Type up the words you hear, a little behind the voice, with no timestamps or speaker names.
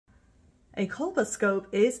A colposcope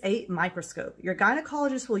is a microscope. Your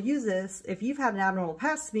gynecologist will use this if you've had an abnormal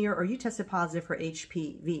pap smear or you tested positive for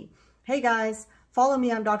HPV. Hey guys, follow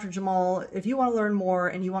me, I'm Dr. Jamal. If you want to learn more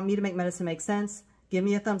and you want me to make medicine make sense, give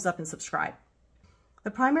me a thumbs up and subscribe.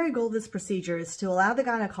 The primary goal of this procedure is to allow the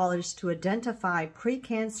gynecologist to identify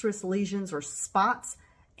precancerous lesions or spots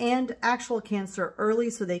and actual cancer early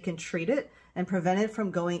so they can treat it and prevent it from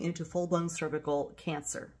going into full-blown cervical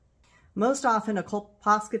cancer. Most often, a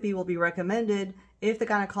colposcopy will be recommended if the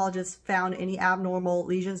gynecologist found any abnormal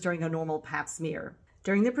lesions during a normal pap smear.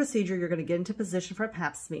 During the procedure, you're going to get into position for a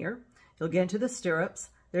pap smear. You'll get into the stirrups.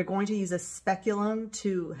 They're going to use a speculum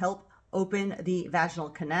to help open the vaginal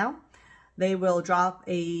canal. They will drop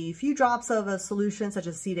a few drops of a solution such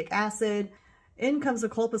as acetic acid. In comes a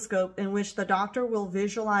colposcope in which the doctor will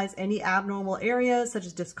visualize any abnormal areas such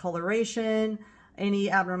as discoloration,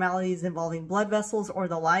 any abnormalities involving blood vessels or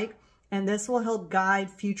the like, and this will help guide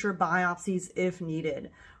future biopsies if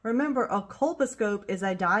needed. Remember, a colposcope is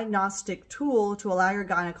a diagnostic tool to allow your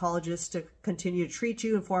gynecologist to continue to treat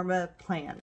you and form a plan.